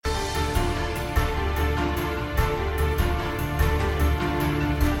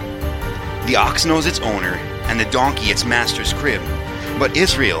The ox knows its owner, and the donkey its master's crib. But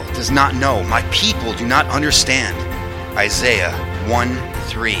Israel does not know, my people do not understand. Isaiah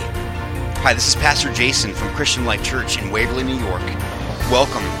 1:3. Hi, this is Pastor Jason from Christian Life Church in Waverly, New York.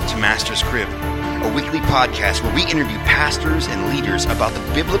 Welcome to Master's Crib, a weekly podcast where we interview pastors and leaders about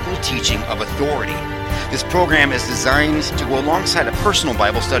the biblical teaching of authority. This program is designed to go alongside a personal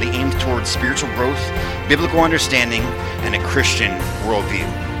Bible study aimed towards spiritual growth, biblical understanding, and a Christian worldview.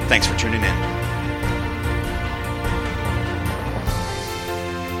 Thanks for tuning in.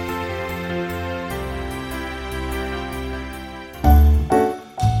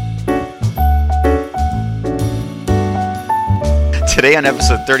 Today on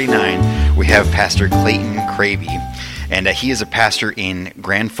episode 39, we have Pastor Clayton Cravey, and he is a pastor in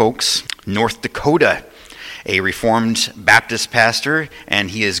Grand Forks, North Dakota, a Reformed Baptist pastor, and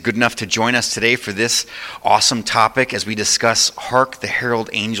he is good enough to join us today for this awesome topic as we discuss Hark the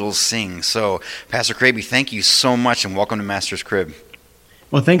Herald Angels Sing. So, Pastor Cravey, thank you so much, and welcome to Master's Crib.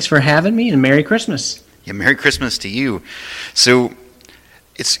 Well, thanks for having me, and Merry Christmas. Yeah, Merry Christmas to you. So,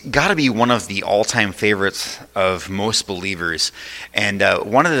 it's got to be one of the all-time favorites of most believers. And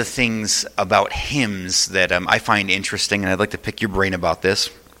one of the things about hymns that I find interesting, and I'd like to pick your brain about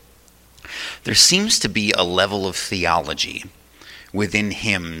this, there seems to be a level of theology within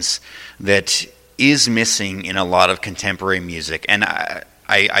hymns that is missing in a lot of contemporary music. And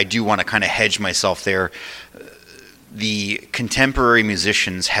I do want to kind of hedge myself there. The contemporary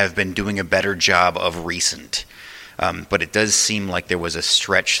musicians have been doing a better job of recent. But it does seem like there was a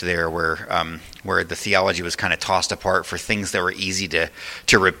stretch there where the theology was kind of tossed apart for things that were easy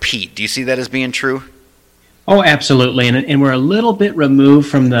to repeat. Do you see that as being true? Oh, absolutely. And we're a little bit removed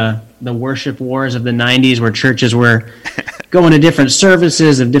from the worship wars of the 90s where churches were going to different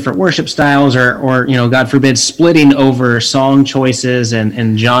services of different worship styles or God forbid, splitting over song choices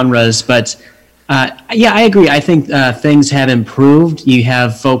and genres. But yeah, I agree. I think things have improved. You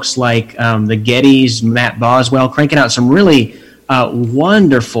have folks like the Gettys, Matt Boswell, cranking out some really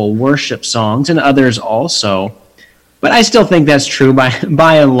wonderful worship songs, and others also. But I still think that's true by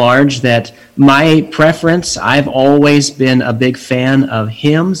and large, that my preference, I've always been a big fan of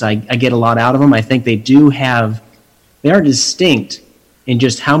hymns. I get a lot out of them. I think they are distinct in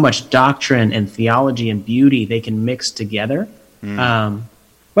just how much doctrine and theology and beauty they can mix together.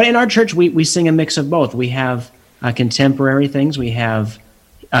 But in our church, we sing a mix of both. We have contemporary things. We have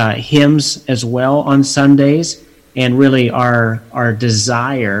hymns as well on Sundays. And really our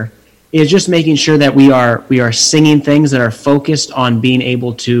desire is just making sure that we are singing things that are focused on being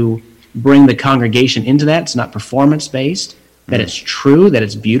able to bring the congregation into that. It's not performance-based, that it's true, that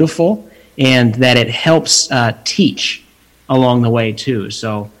it's beautiful, and that it helps teach along the way too.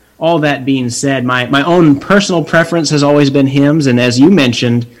 So all that being said, my own personal preference has always been hymns, and as you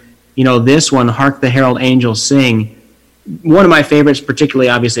mentioned, this one, Hark the Herald Angels Sing, one of my favorites, particularly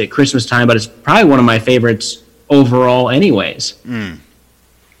obviously at Christmas time, but it's probably one of my favorites overall anyways.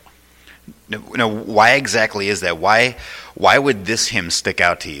 Now, why exactly is that? Why would this hymn stick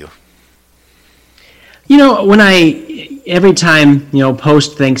out to you? Every time,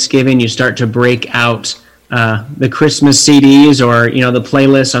 post-Thanksgiving, you start to break out the Christmas CDs or, the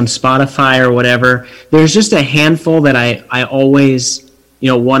playlists on Spotify or whatever, there's just a handful that I always,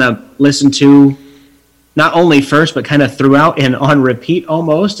 want to listen to, not only first, but kind of throughout and on repeat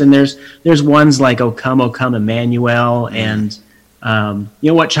almost. And there's ones like O Come, Emmanuel, and,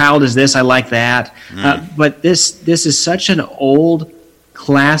 What Child Is This? I like that. But this is such an old,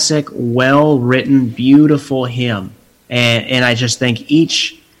 classic, well-written, beautiful hymn. And I just think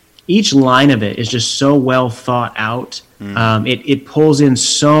each line of it is just so well thought out. It pulls in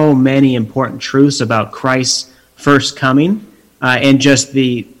so many important truths about Christ's first coming and just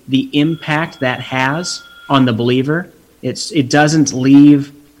the impact that has on the believer. It doesn't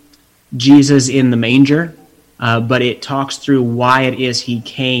leave Jesus in the manger, but it talks through why it is he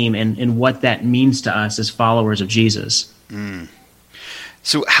came and what that means to us as followers of Jesus.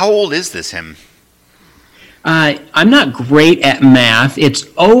 So how old is this hymn? I'm not great at math. It's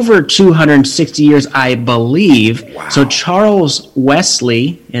over 260 years, I believe. Wow. So Charles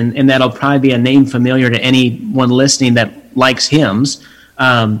Wesley, and that'll probably be a name familiar to anyone listening that likes hymns.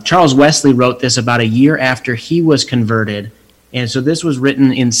 Charles Wesley wrote this about a year after he was converted. And so this was written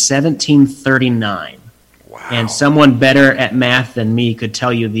in 1739. Wow. And someone better at math than me could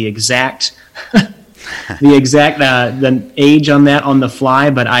tell you the exact the age on that on the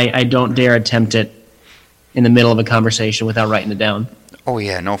fly, but I don't dare attempt it in the middle of a conversation without writing it down. Oh,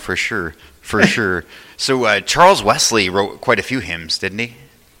 yeah, no, for sure. For sure. So Charles Wesley wrote quite a few hymns, didn't he?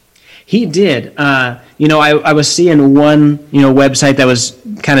 He did. I was seeing one, website that was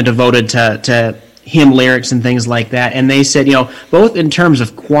kind of devoted to hymn lyrics and things like that, and they said, both in terms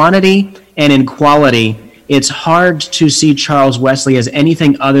of quantity and in quality, it's hard to see Charles Wesley as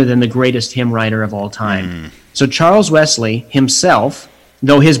anything other than the greatest hymn writer of all time. So Charles Wesley himself,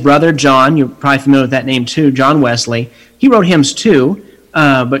 though his brother John, you're probably familiar with that name too, John Wesley, he wrote hymns too,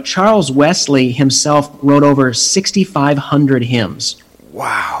 but Charles Wesley himself wrote over 6,500 hymns.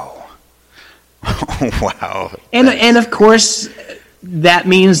 Wow. Wow. And of course, that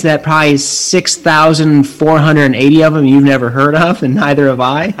means that probably 6,480 of them you've never heard of, and neither have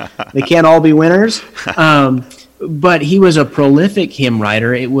I. They can't all be winners. But he was a prolific hymn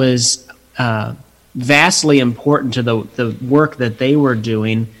writer. It was vastly important to the work that they were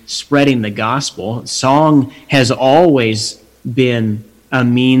doing, spreading the gospel. Song has always been a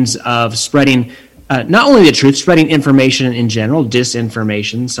means of spreading not only the truth, spreading information in general,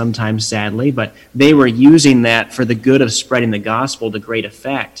 disinformation sometimes, sadly, but they were using that for the good of spreading the gospel to great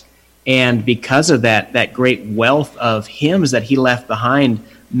effect. And because of that great wealth of hymns that he left behind,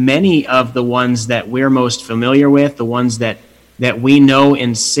 many of the ones that we're most familiar with, the ones that we know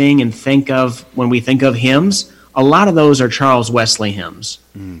and sing and think of when we think of hymns, a lot of those are Charles Wesley hymns.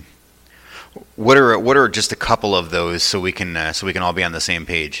 What are just a couple of those so we can all be on the same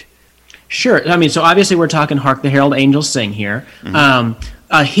page? Sure. I mean, so obviously we're talking "Hark the Herald Angels Sing" here.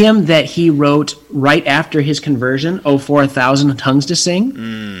 A hymn that he wrote right after his conversion, "Oh, for a Thousand Tongues to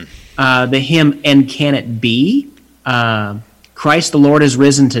Sing." The hymn "And Can It Be?" "Christ the Lord is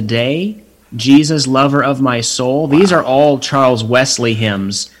Risen Today," "Jesus, Lover of My Soul." Wow. These are all Charles Wesley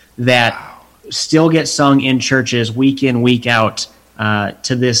hymns that still get sung in churches week in, week out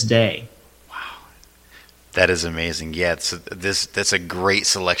to this day. That is amazing. Yeah, that's a great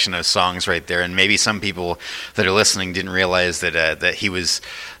selection of songs right there. And maybe some people that are listening didn't realize that he was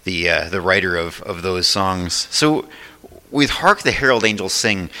the writer of those songs. So with "Hark the Herald Angels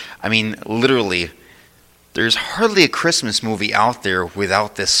Sing," I mean, literally, there's hardly a Christmas movie out there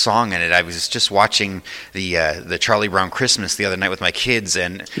without this song in it. I was just watching the Charlie Brown Christmas the other night with my kids,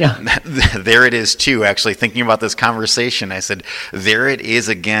 and there it is too. Actually, thinking about this conversation, I said, there it is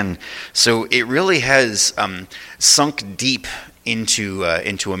again. So it really has sunk deep into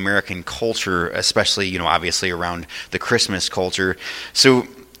American culture, especially obviously around the Christmas culture. So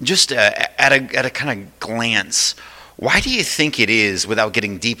just at a kind of glance, why do you think it is, without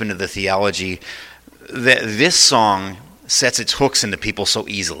getting deep into the theology, that this song sets its hooks into people so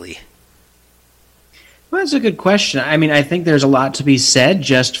easily? Well, that's a good question. I mean, I think there's a lot to be said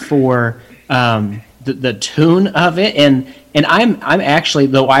just for the tune of it, and I'm actually,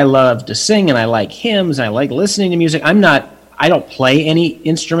 though I love to sing and I like hymns and I like listening to music, I don't play any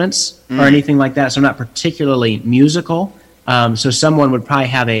instruments or anything like that, so I'm not particularly musical. So someone would probably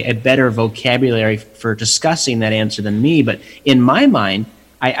have a better vocabulary for discussing that answer than me. But in my mind,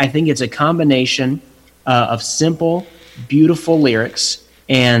 I think it's a combination of simple, beautiful lyrics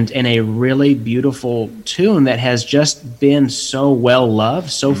and a really beautiful tune that has just been so well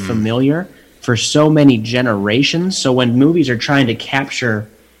loved, so familiar for so many generations. So when movies are trying to capture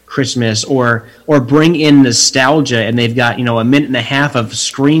Christmas or bring in nostalgia, and they've got a minute and a half of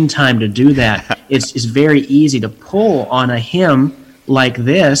screen time to do that, it's very easy to pull on a hymn like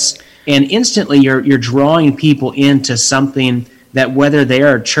this, and instantly you're drawing people into something that, whether they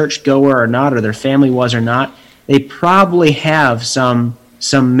are a churchgoer or not, or their family was or not, they probably have some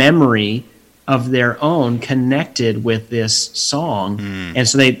memory of their own connected with this song. And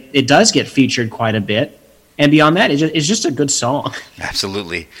so it does get featured quite a bit. And beyond that, it's just a good song.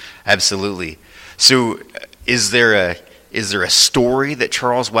 Absolutely. So is there a story that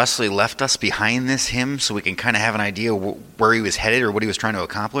Charles Wesley left us behind this hymn, so we can kind of have an idea where he was headed or what he was trying to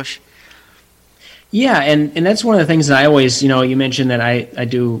accomplish? Yeah, and that's one of the things that I always, you mentioned that I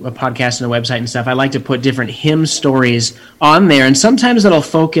do a podcast and a website and stuff. I like to put different hymn stories on there, and sometimes it'll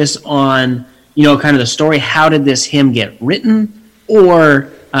focus on, kind of the story, how did this hymn get written,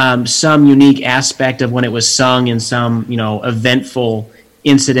 or some unique aspect of when it was sung in some, eventful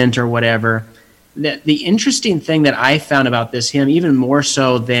incident or whatever. The interesting thing that I found about this hymn, even more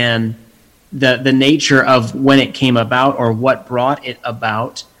so than the nature of when it came about or what brought it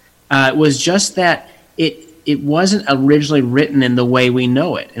about, was just that it wasn't originally written in the way we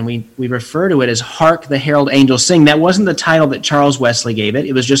know it. And we refer to it as "Hark the Herald Angels Sing." That wasn't the title that Charles Wesley gave it.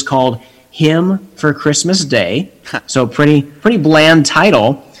 It was just called "Hymn for Christmas Day." So pretty bland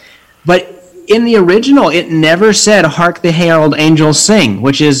title. But in the original, it never said "Hark the Herald Angels Sing,"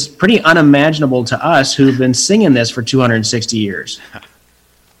 which is pretty unimaginable to us who've been singing this for 260 years.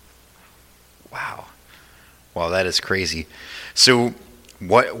 Wow, that is crazy. So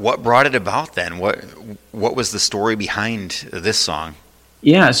What brought it about then? What was the story behind this song?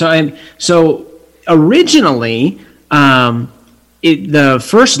 Yeah, so originally, the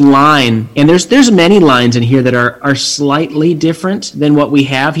first line, and there's many lines in here that are slightly different than what we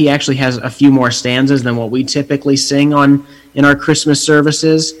have. He actually has a few more stanzas than what we typically sing in our Christmas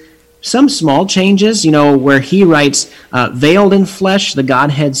services. Some small changes, where he writes, "Veiled in flesh, the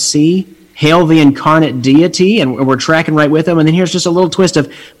Godhead see. Hail the incarnate deity," and we're tracking right with him. And then here's just a little twist of,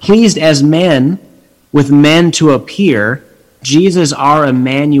 "Pleased as men with men to appear, Jesus our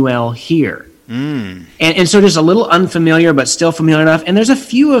Emmanuel here." And so just a little unfamiliar, but still familiar enough. And there's a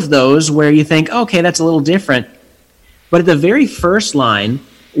few of those where you think, okay, that's a little different. But at the very first line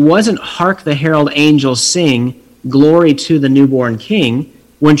wasn't "Hark the herald angels sing, glory to the newborn King."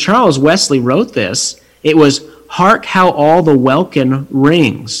 When Charles Wesley wrote this, it was, "Hark how all the welkin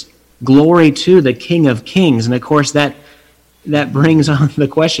rings, glory to the King of Kings." And of course, that brings on the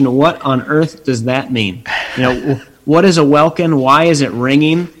question, what on earth does that mean? What is a welkin? Why is it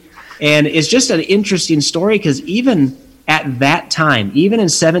ringing? And it's just an interesting story because even at that time, even in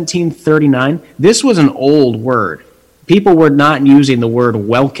 1739, this was an old word. People were not using the word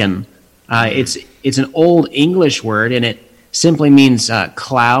welkin. It's an old English word, and it simply means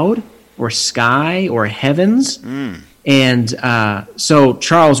cloud or sky or heavens. And so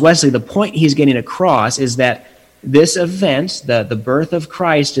Charles Wesley, the point he's getting across is that this event, the birth of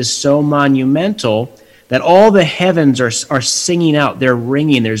Christ, is so monumental that all the heavens are singing out, they're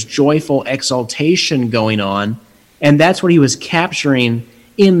ringing, there's joyful exaltation going on, and that's what he was capturing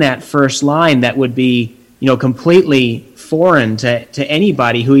in that first line that would be, completely foreign to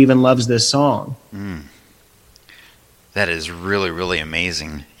anybody who even loves this song. That is really, really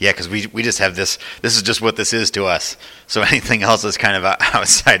amazing. Yeah, because we just have this is just what this is to us. So anything else is kind of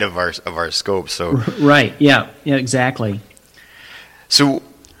outside of our scope. So Right, yeah, exactly. So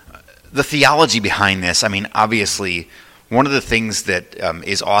the theology behind this, obviously, one of the things that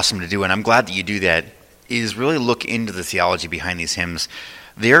is awesome to do, and I'm glad that you do that, is really look into the theology behind these hymns.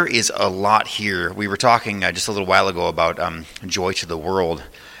 There is a lot here. We were talking just a little while ago about joy to the world,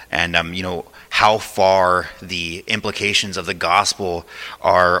 and how far the implications of the gospel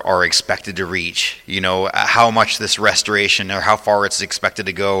are expected to reach. How much this restoration, or how far it's expected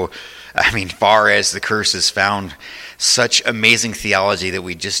to go. Far as the curse is found. Such amazing theology that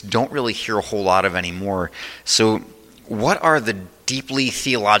we just don't really hear a whole lot of anymore. So what are the deeply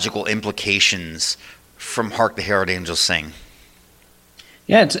theological implications from Hark the Herald Angels Sing?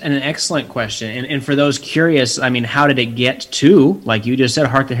 Yeah, it's an excellent question. And for those curious, how did it get to, like you just said,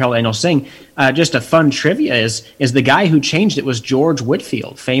 Hark the Herald Angels Sing? Just a fun trivia is the guy who changed it was George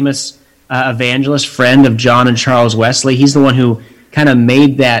Whitefield, famous evangelist, friend of John and Charles Wesley. He's the one who kind of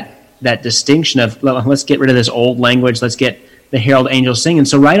made that distinction of, let's get rid of this old language, let's get the herald angels sing. And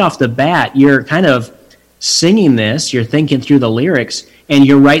so right off the bat, you're kind of singing this, you're thinking through the lyrics, and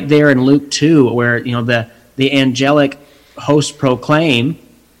you're right there in Luke 2, where the angelic hosts proclaim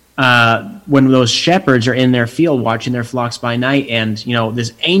when those shepherds are in their field watching their flocks by night, and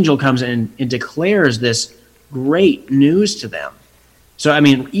this angel comes in and declares this great news to them. So,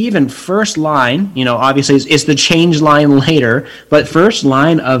 even first line, obviously it's the change line later, but first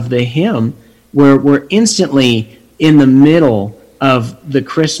line of the hymn, we're instantly in the middle of the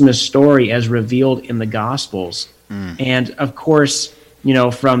Christmas story as revealed in the Gospels. And, of course,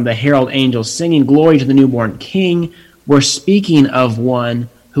 from the herald angels singing, glory to the newborn King, we're speaking of one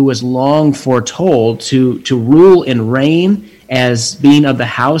who was long foretold to rule and reign as being of the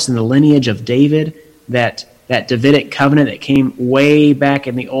house and the lineage of David, that Davidic covenant that came way back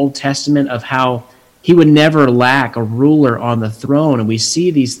in the Old Testament of how he would never lack a ruler on the throne. And we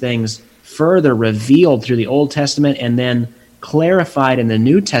see these things further revealed through the Old Testament and then clarified in the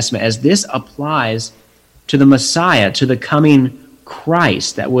New Testament as this applies to the Messiah, to the coming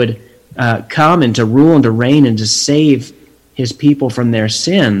Christ that would come and to rule and to reign and to save his people from their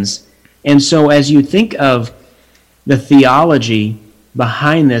sins. And so as you think of the theology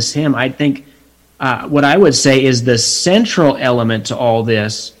behind this hymn, I think what I would say is the central element to all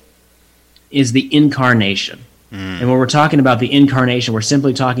this is the incarnation. And when we're talking about the incarnation, we're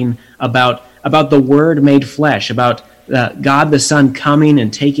simply talking about the Word made flesh, about God the Son coming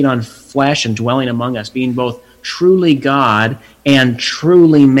and taking on flesh and dwelling among us, being both truly God and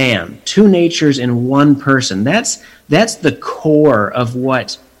truly man, two natures in one person. That's the core of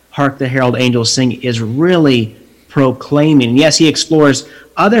what Hark the Herald Angels Sing is really proclaiming. And yes, he explores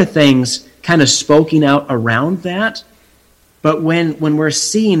other things kind of spoken out around that, but when we're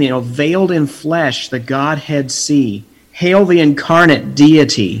seeing, veiled in flesh, the Godhead see, hail the incarnate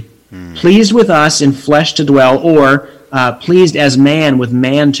deity, pleased with us in flesh to dwell, or pleased as man with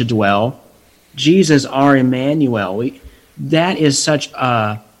man to dwell. Jesus, our Emmanuel. That is such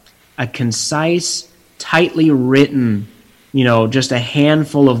a concise, tightly written, just a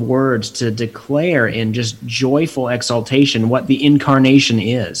handful of words to declare in just joyful exaltation what the incarnation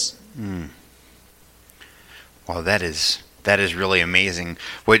is. Well, that is really amazing.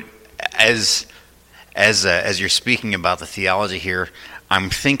 What as you're speaking about the theology here, I'm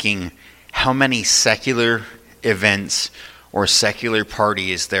thinking how many secular events or secular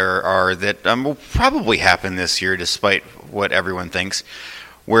parties there are that will probably happen this year, despite what everyone thinks,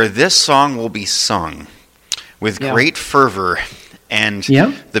 where this song will be sung with great fervor, and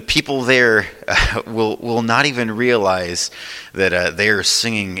the people there will not even realize that they are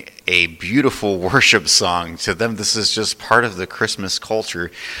singing a beautiful worship song. To them, this is just part of the Christmas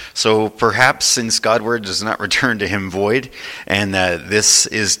culture. So perhaps, since God's word does not return to him void, and this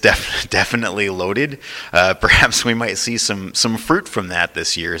is definitely loaded, perhaps we might see some fruit from that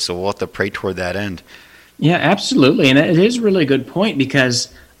this year. So we'll have to pray toward that end. Yeah, absolutely. And it is a really good point,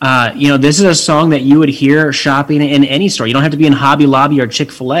 because this is a song that you would hear shopping in any store. You don't have to be in Hobby Lobby or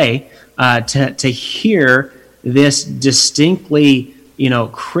Chick-fil-A to hear this distinctly,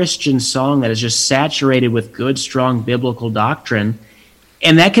 Christian song that is just saturated with good, strong biblical doctrine.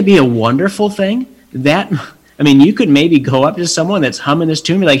 And that could be a wonderful thing. You could maybe go up to someone that's humming this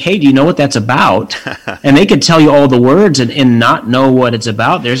tune and be like, hey, do you know what that's about? And they could tell you all the words and not know what it's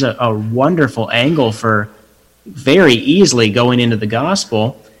about. There's a wonderful angle for very easily going into the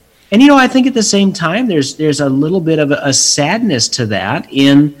gospel. And, I think at the same time, there's a little bit of a sadness to that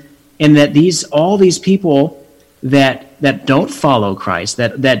in that all these people that don't follow Christ,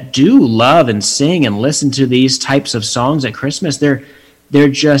 that do love and sing and listen to these types of songs at Christmas, they're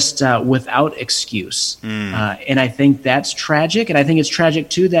just without excuse. And I think that's tragic. And I think it's tragic,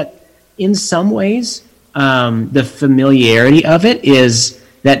 too, that in some ways the familiarity of it is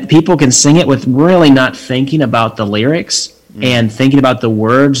that people can sing it with really not thinking about the lyrics and thinking about the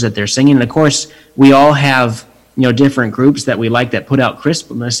words that they're singing. And, of course, we all have different groups that we like that put out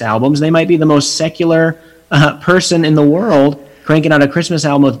Christmas albums. They might be the most secular person in the world cranking out a Christmas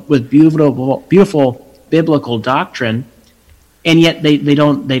album with beautiful biblical doctrine, and yet they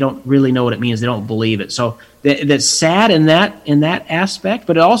don't really know what it means. They don't believe it. So that's sad in that aspect,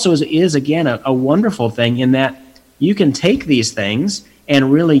 but it also is again a wonderful thing in that you can take these things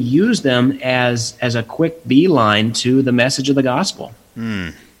and really use them as a quick beeline to the message of the gospel.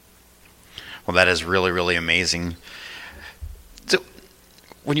 Well, that is really, really amazing. So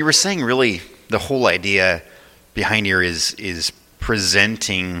when you were saying really the whole idea behind here is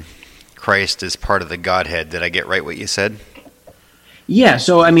presenting Christ as part of the Godhead, did I get right what you said? Yeah,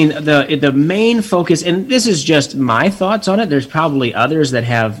 so the main focus, and this is just my thoughts on it, there's probably others that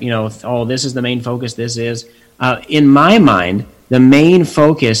have, this is the main focus, this is. In my mind, the main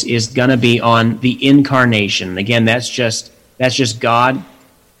focus is going to be on the incarnation. Again, that's just God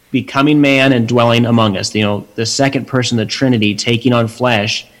becoming man and dwelling among us. The second person of the Trinity taking on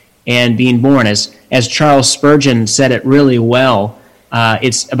flesh and being born. As Charles Spurgeon said it really well,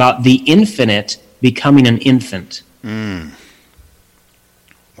 it's about the infinite becoming an infant.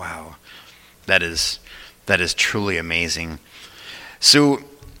 Wow, that is truly amazing. So,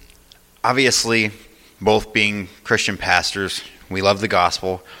 obviously, both being Christian pastors, we love the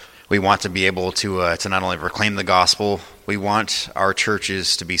gospel. We want to be able to not only proclaim the gospel, we want our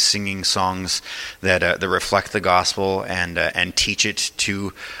churches to be singing songs that reflect the gospel and teach it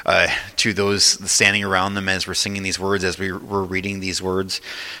to those standing around them as we're singing these words, as we're reading these words.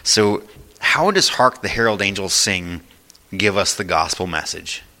 So, how does "Hark the Herald Angels Sing" give us the gospel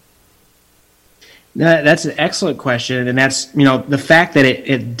message? That's an excellent question, and that's the fact that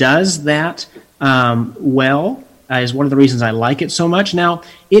it does that well is one of the reasons I like it so much. Now,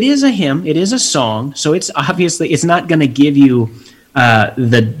 it is a hymn, it is a song, so it's not going to give you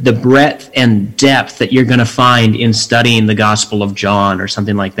the breadth and depth that you're going to find in studying the Gospel of John or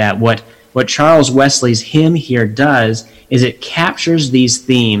something like that. What Charles Wesley's hymn here does is it captures these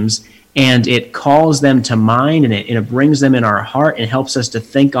themes and it calls them to mind, and it brings them in our heart and helps us to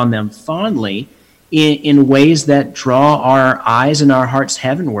think on them fondly in ways that draw our eyes and our hearts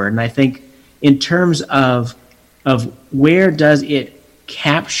heavenward. And I think in terms of where does it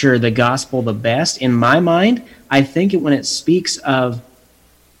capture the gospel the best, in my mind, I think when it speaks of,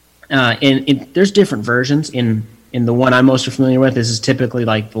 there's different versions. In the one I'm most familiar with, this is typically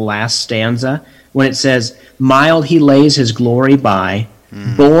like the last stanza, when it says, "Mild he lays his glory by,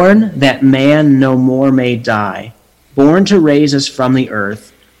 born that man no more may die, born to raise us from the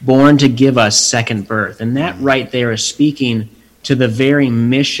earth, born to give us second birth." And that right there is speaking to the very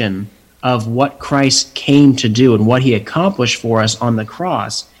mission of what Christ came to do and what he accomplished for us on the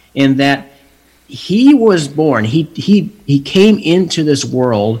cross, in that he was born, he came into this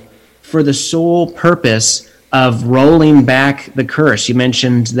world for the sole purpose of rolling back the curse. You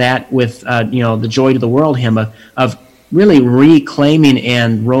mentioned that with the Joy to the World hymn, of really reclaiming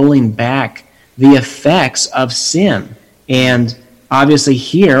and rolling back the effects of sin. And obviously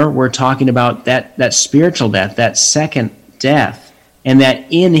here we're talking about that spiritual death, that second death, and that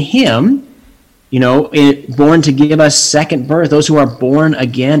in him, born to give us second birth, those who are born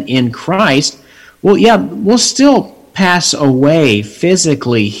again in Christ, we'll still pass away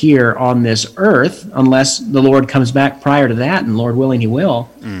physically here on this earth, unless the Lord comes back prior to that, and Lord willing, he will.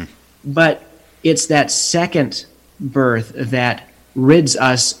 But it's that second birth that rids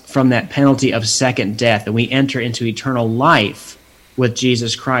us from that penalty of second death, and we enter into eternal life with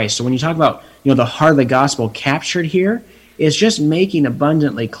Jesus Christ. So when you talk about the heart of the gospel captured here, it's just making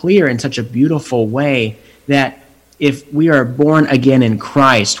abundantly clear in such a beautiful way that if we are born again in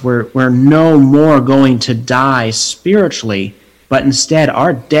Christ, we're no more going to die spiritually, but instead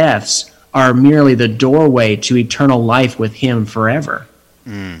our deaths are merely the doorway to eternal life with him forever.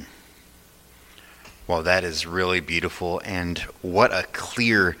 Well, that is really beautiful, and what a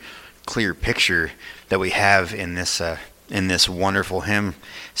clear picture that we have in this wonderful hymn.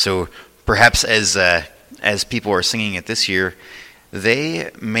 So perhaps as people are singing it this year, they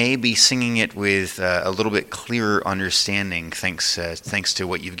may be singing it with a little bit clearer understanding, thanks to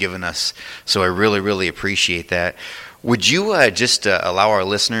what you've given us. So I really appreciate that. Would you just allow our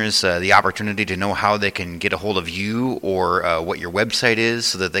listeners the opportunity to know how they can get a hold of you, or what your website is,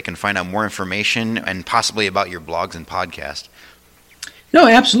 so that they can find out more information and possibly about your blogs and podcast? No,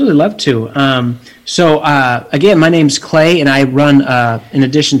 absolutely, love to. So again, my name's Clay, and I run, in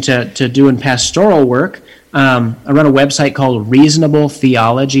addition to doing pastoral work, I run a website called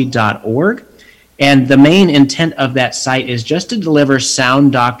reasonabletheology.org. And the main intent of that site is just to deliver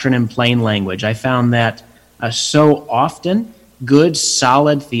sound doctrine in plain language. I found that so often good,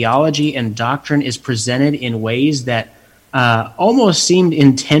 solid theology and doctrine is presented in ways that almost seemed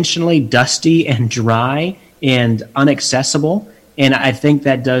intentionally dusty and dry and inaccessible. And I think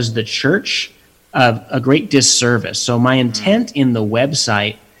that does the church a great disservice. So my intent in the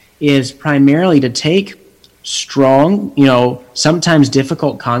website is primarily to take strong, sometimes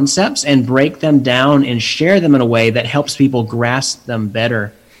difficult concepts and break them down and share them in a way that helps people grasp them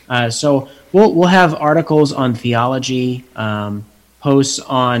better. So we'll have articles on theology, posts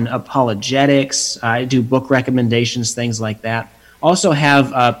on apologetics. I do book recommendations, things like that. Also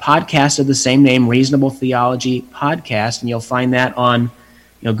have a podcast of the same name, Reasonable Theology Podcast, and you'll find that on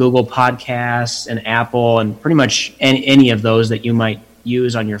Google Podcasts and Apple and pretty much any of those that you might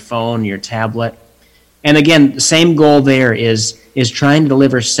use on your phone, your tablet. And again, the same goal there is trying to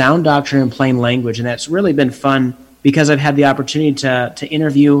deliver sound doctrine in plain language, and that's really been fun because I've had the opportunity to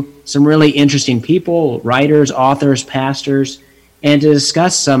interview some really interesting people, writers, authors, pastors, and to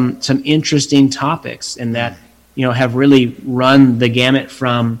discuss some interesting topics, and that have really run the gamut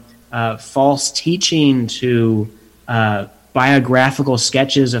from false teaching to biographical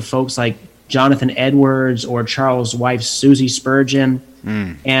sketches of folks like Jonathan Edwards or Charles' wife Susie Spurgeon,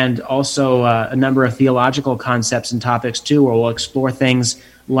 and also a number of theological concepts and topics too, where we'll explore things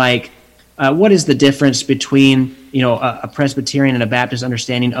like what is the difference between a Presbyterian and a Baptist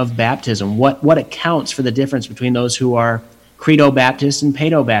understanding of baptism? What accounts for the difference between those who are Credo Baptists and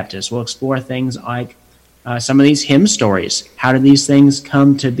Paedo Baptists? We'll explore things like some of these hymn stories. How did these things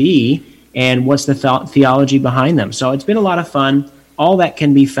come to be, and what's the theology behind them? So it's been a lot of fun. All that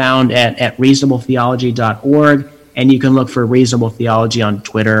can be found at reasonabletheology.org, and you can look for Reasonable Theology on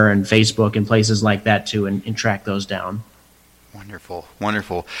Twitter and Facebook and places like that too, and track those down.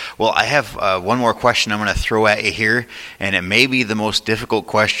 Wonderful. Well, I have one more question I'm going to throw at you here, and it may be the most difficult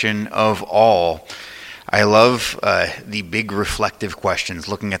question of all. I love the big reflective questions,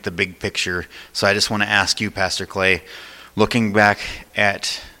 looking at the big picture. So I just want to ask you, Pastor Clay, looking back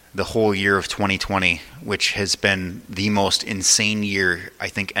at the whole year of 2020, which has been the most insane year I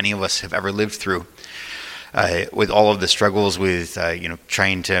think any of us have ever lived through, with all of the struggles with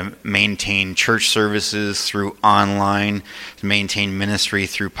trying to maintain church services through online, to maintain ministry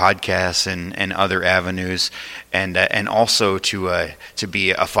through podcasts and other avenues, and also to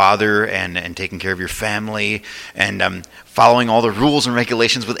be a father and taking care of your family and following all the rules and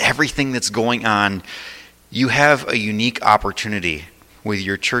regulations with everything that's going on. You have a unique opportunity with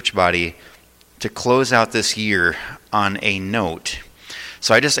your church body to close out this year on a note.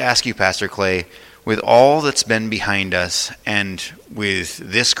 So I just ask you, Pastor Clay, with all that's been behind us and with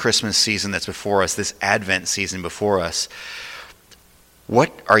this Christmas season that's before us, this Advent season before us, what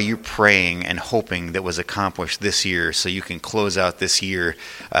are you praying and hoping that was accomplished this year so you can close out this year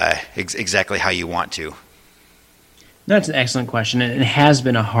exactly how you want to? That's an excellent question, and it has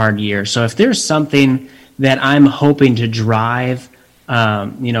been a hard year. So if there's something that I'm hoping to drive,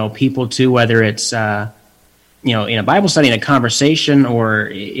 people to, whether it's in a Bible study, in a conversation, or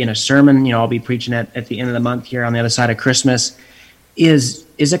in a sermon, I'll be preaching at the end of the month here on the other side of Christmas,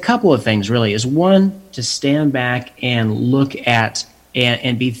 is a couple of things, really. Is one, to stand back and look at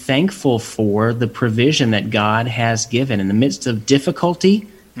and be thankful for the provision that God has given. In the midst of difficulty,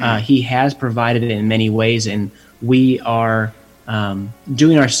 He has provided it in many ways, and we are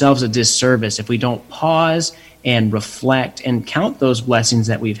doing ourselves a disservice if we don't pause and reflect and count those blessings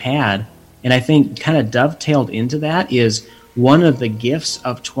that we've had. And I think kind of dovetailed into that is one of the gifts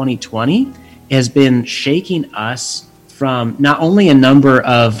of 2020 has been shaking us from not only a number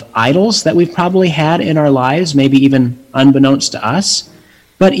of idols that we've probably had in our lives, maybe even unbeknownst to us,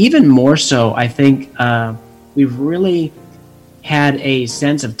 but even more so, I think we've really had a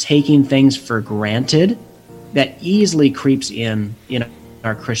sense of taking things for granted that easily creeps in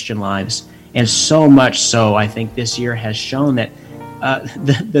our Christian lives. And so much so, I think this year has shown that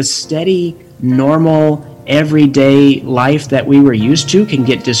the steady, normal, everyday life that we were used to can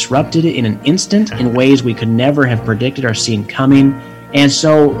get disrupted in an instant in ways we could never have predicted or seen coming. And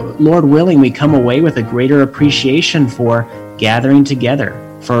so, Lord willing, we come away with a greater appreciation for gathering together,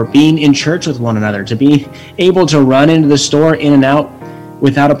 for being in church with one another, to be able to run into the store in and out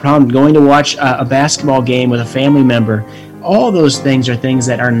without a problem, going to watch a basketball game with a family member. All those things are things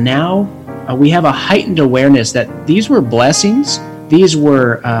that are now, we have a heightened awareness that these were blessings. These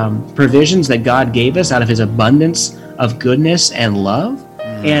were provisions that God gave us out of His abundance of goodness and love.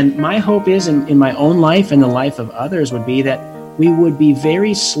 And my hope is in my own life and the life of others would be that we would be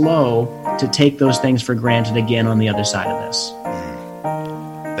very slow to take those things for granted again on the other side of this.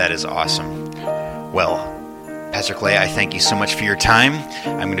 That is awesome. Well, Pastor Clay, I thank you so much for your time.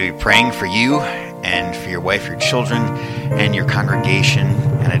 I'm going to be praying for you and for your wife, your children, and your congregation.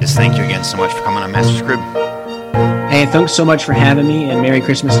 And I just thank you again so much for coming on Master's Crib. Hey, thanks so much for having me, and Merry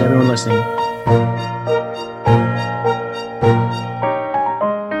Christmas to everyone listening.